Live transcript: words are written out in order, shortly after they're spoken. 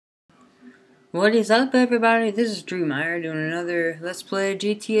What is up, everybody? This is Drew Meyer doing another Let's Play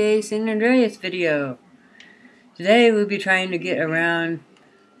GTA San Andreas video. Today we'll be trying to get around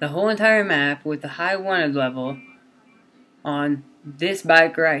the whole entire map with the high wanted level on this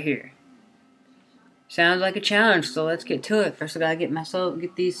bike right here. Sounds like a challenge, so let's get to it. First I gotta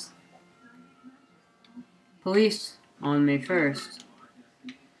get these police on me first.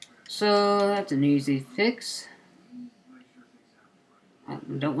 So that's an easy fix. I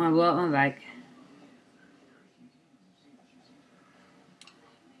don't want to blow up my bike.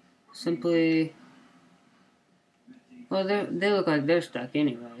 Simply, well, they look like they're stuck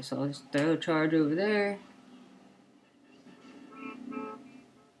anyway, so I'll just throw a charge over there.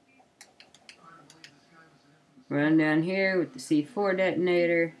 Run down here with the C4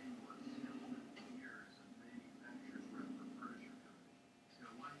 detonator.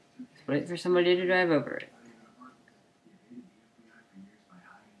 Just wait for somebody to drive over it.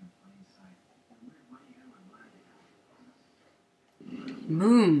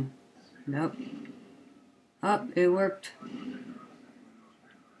 Boom! Nope. Oh, it worked.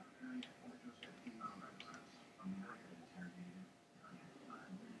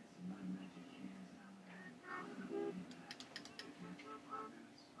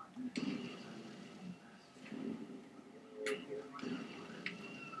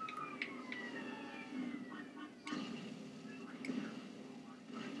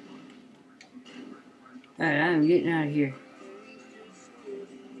 Alright, I'm getting out of here.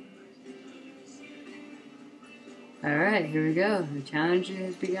 Alright, here we go. The challenge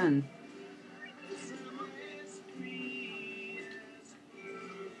has begun.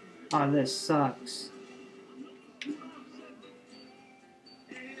 Oh, this sucks.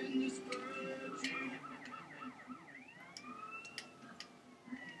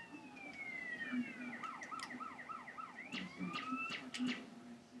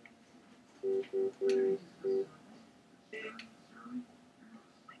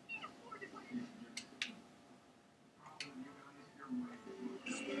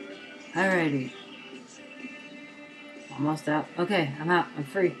 Alrighty. Almost out. Okay, I'm out. I'm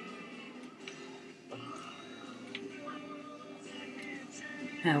free.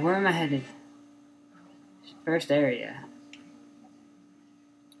 Now, where am I headed? First area.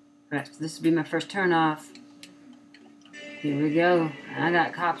 Alright, so this will be my first turn off. Here we go. I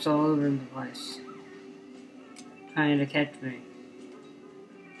got cops all over the place trying to catch me.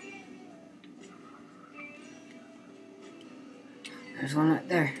 There's one right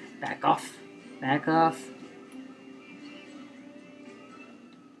there. Back off. Back off.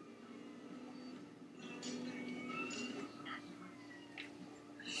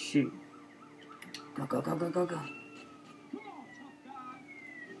 Shoot. Go, go, go, go, go, go.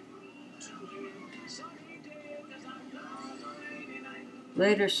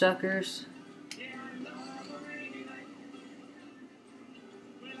 Later, suckers.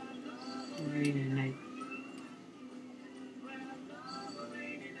 Rainy night.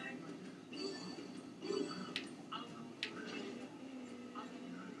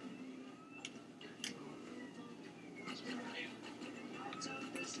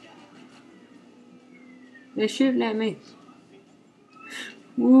 They're shooting at me.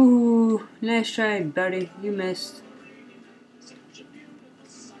 Woo! Nice try, buddy. You missed.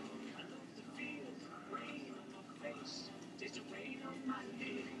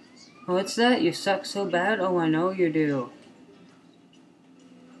 What's that? You suck so bad? Oh, I know you do.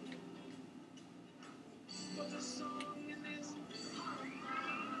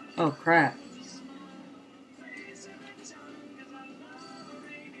 Oh, crap.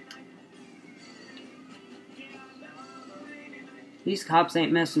 These cops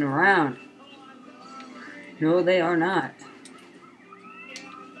ain't messing around. No, they are not.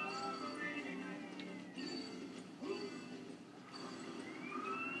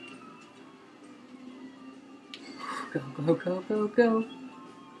 Go, go, go, go, go.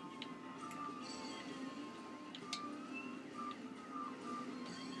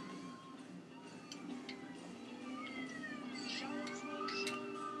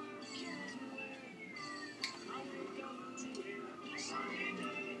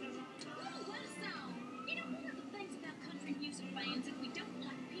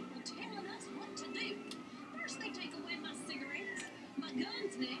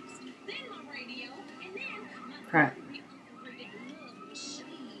 Crap.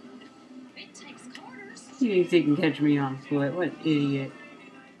 You think he can catch me on foot? What an idiot.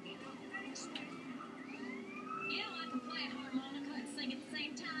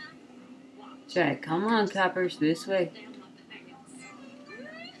 Jack, come on, coppers, this way.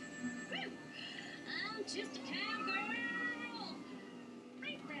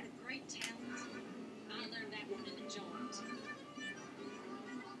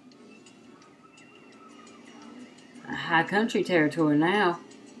 high country territory now.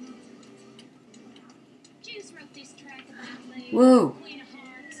 Whoa!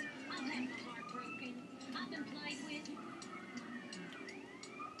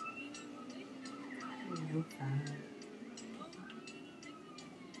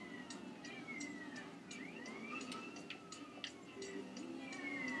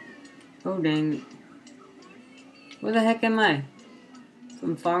 Oh dang it. Where the heck am I?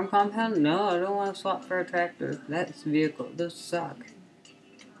 Some farm compound? No, I don't want to swap for a tractor. That's a vehicle. Those suck.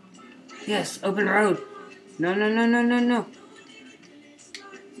 Yes, open road. No, no, no, no, no, no.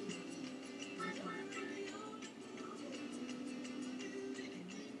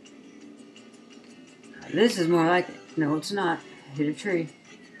 This is more like it. No, it's not. I hit a tree.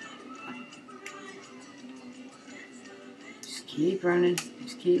 Just keep running.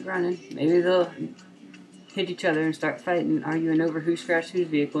 Just keep running. Maybe they'll hit each other and start fighting, arguing over who scratched whose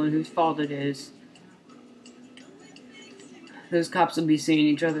vehicle and whose fault it is. Those cops will be seeing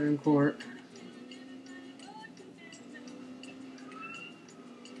each other in court.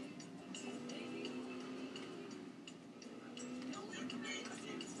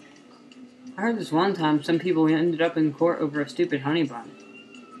 I heard this one time some people ended up in court over a stupid honey bun.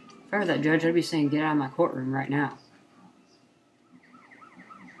 If I were that judge, I'd be saying, get out of my courtroom right now.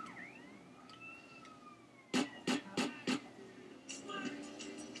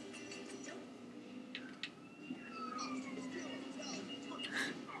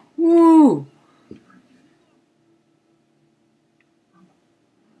 Woo!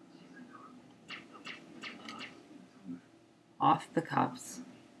 Off the cops.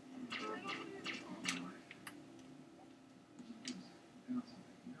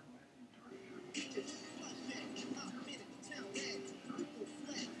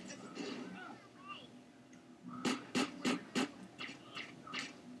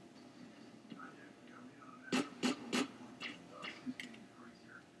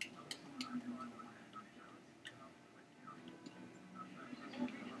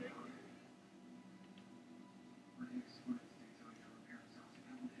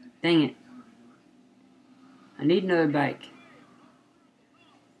 Dang it. I need another bike.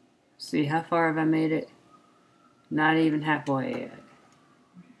 See, how far have I made it? Not even halfway yet.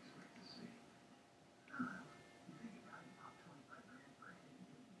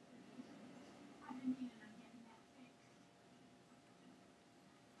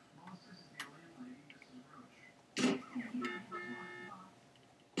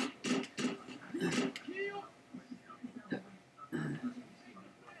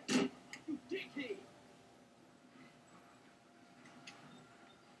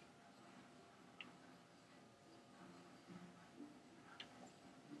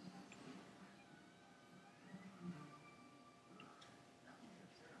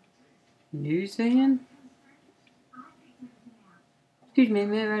 News van? Excuse me,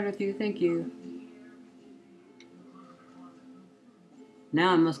 may I ride with you? Thank you.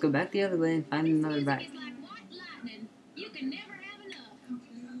 Now I must go back the other way and find another bike.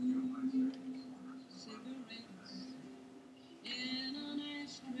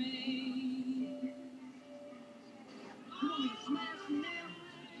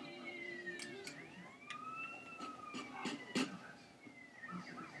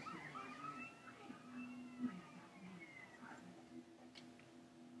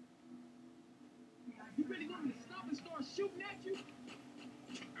 You really want me to stop and start shooting at you?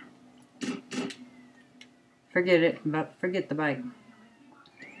 Forget it. Forget the bike.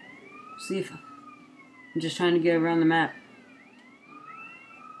 See if I'm just trying to get around the map.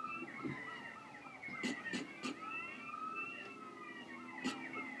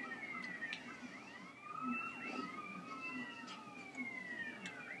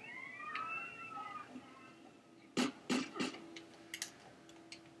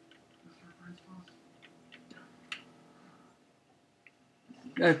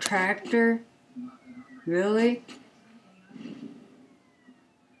 A tractor? Really?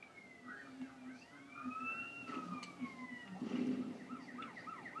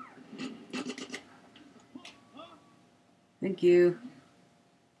 Thank you.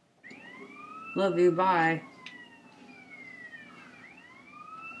 Love you. Bye.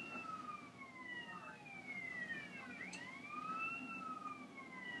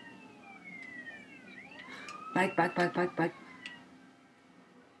 Bike, bike, bike, bike, bike.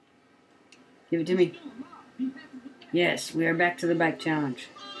 Give it to me. Yes, we are back to the bike challenge.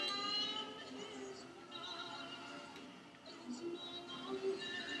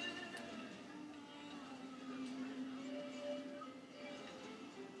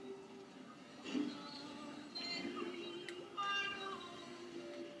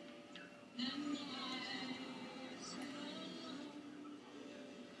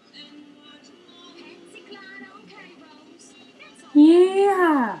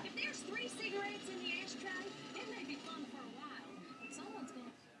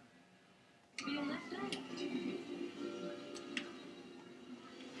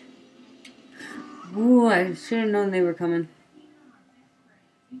 I should have known they were coming.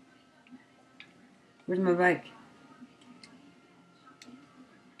 Where's my bike?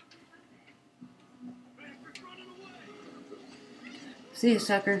 See you,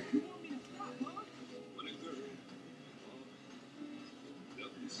 sucker.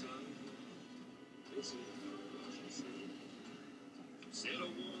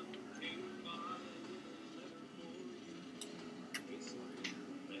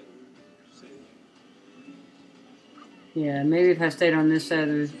 Yeah, maybe if I stayed on this side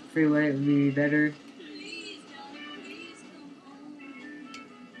of the freeway, it would be better.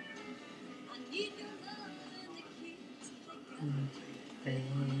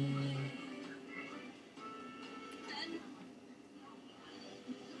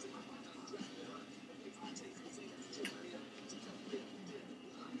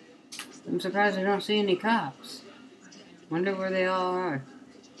 I'm surprised I don't see any cops. Wonder where they all are.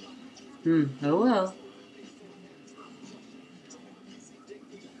 Oh well.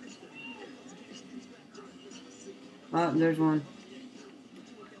 Oh, there's one.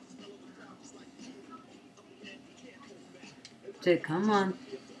 Come on.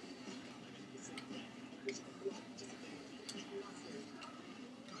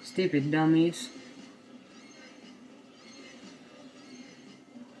 Stupid dummies.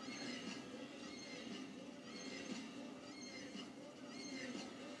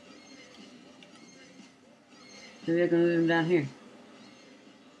 Maybe I can move them down here.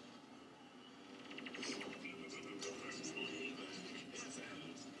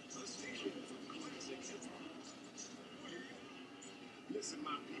 Listen,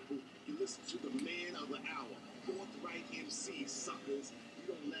 my people, you listen to the man of the hour. Forthright MC, suckers.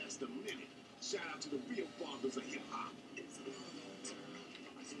 You don't last a minute. Shout out to the real fathers of hip hop.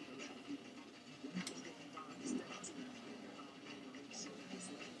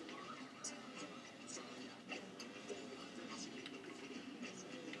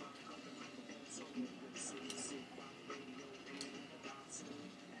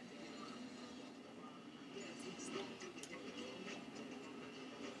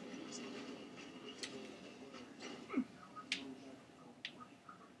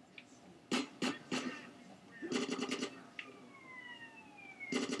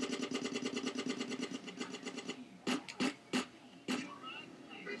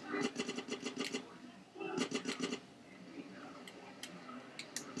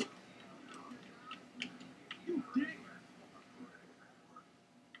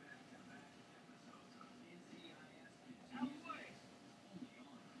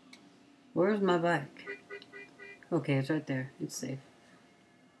 Where's my bike? Okay, it's right there. It's safe.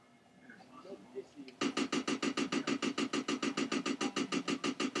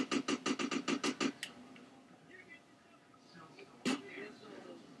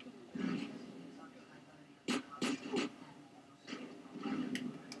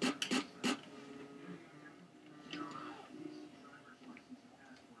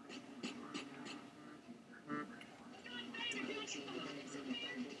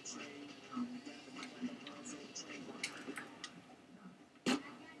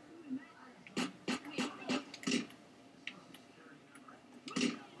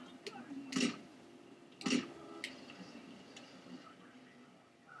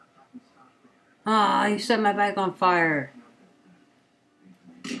 Ah, you set my bike on fire.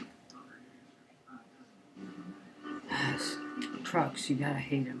 Trucks, you gotta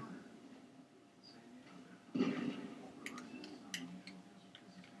hate them.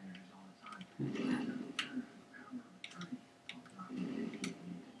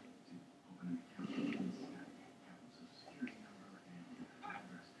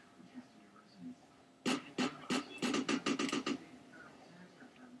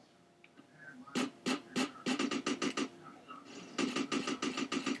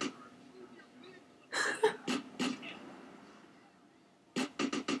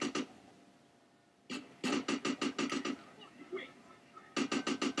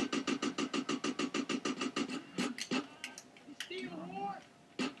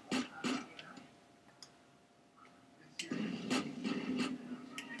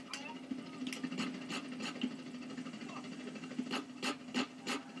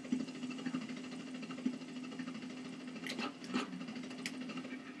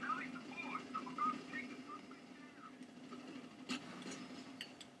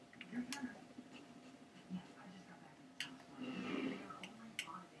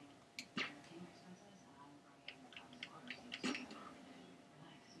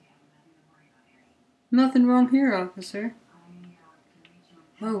 Nothing wrong here, officer.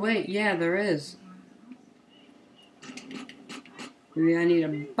 Oh, wait, yeah, there is. Maybe I need a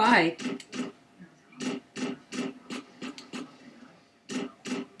bike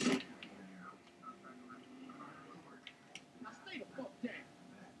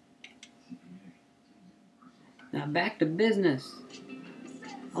Now back to business.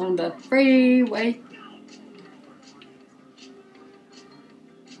 On the freeway.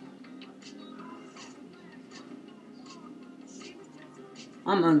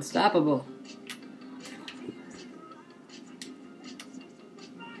 I'm unstoppable.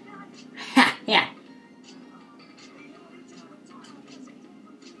 Ha! Yeah.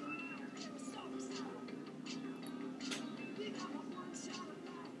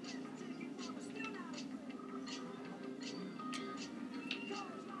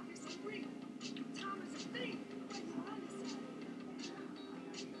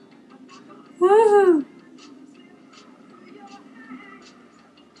 Woohoo!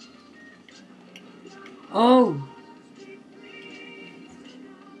 Oh!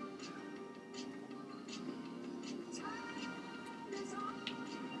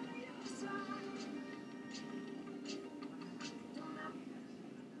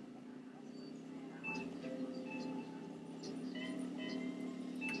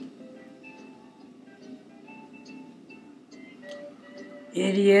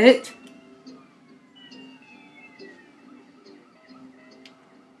 Idiot!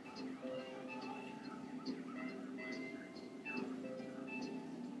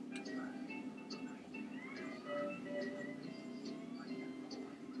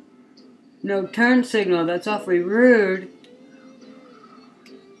 No turn signal, that's awfully rude.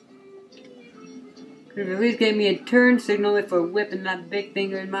 Could have at least gave me a turn signal if we're whipping that big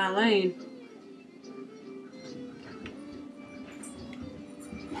thing in my lane.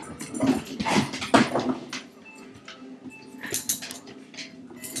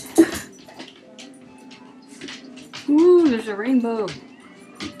 Ooh, there's a rainbow.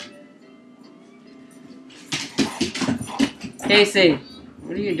 Casey,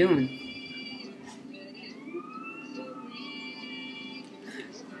 what are you doing?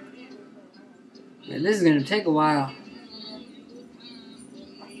 Yeah, this is gonna take a while.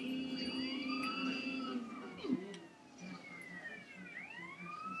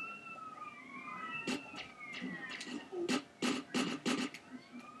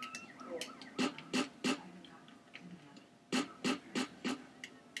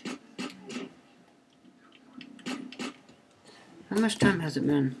 How much time has it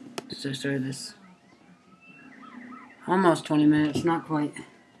been since I started this? Almost 20 minutes, not quite.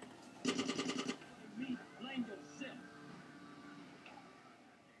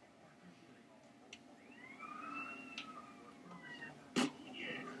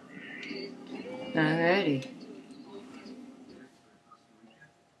 Alrighty.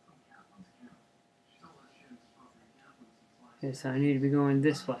 Okay, so I need to be going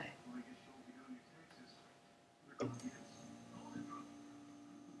this way.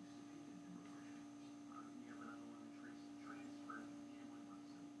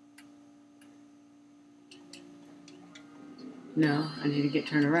 No, I need to get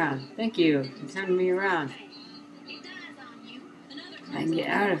turned around. Thank you. You turned me around. I can get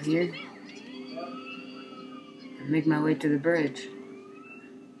out of here and make my way to the bridge.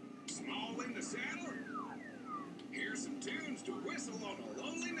 All in the saddle? Here's some tunes to whistle on a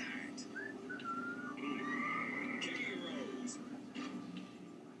lonely night. K-Rose.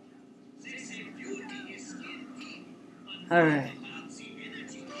 Alright.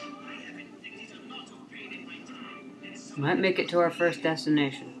 Might make it to our first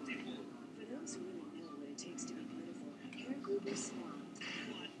destination.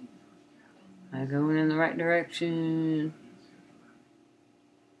 Am I going in the right direction?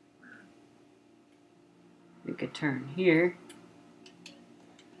 Make a turn here.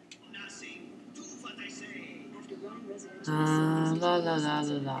 La la la la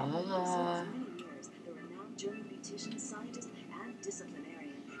la la la.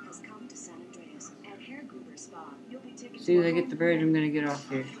 As soon as I get the bridge, I'm gonna get off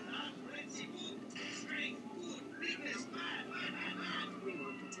here.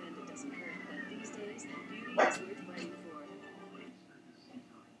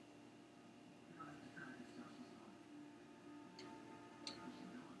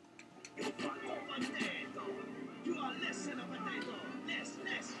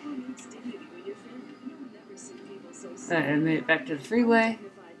 Alright, I made it back to the freeway.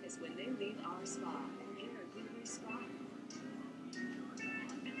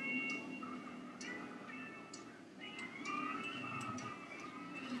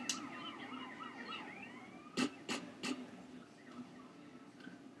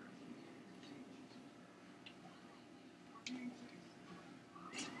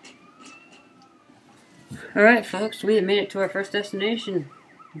 Alright folks, we have made it to our first destination,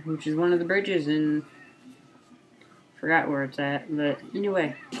 which is one of the bridges, and forgot where it's at, but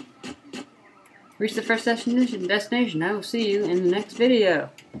anyway, reach the first destination. I will see you in the next video.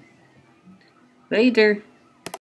 Later.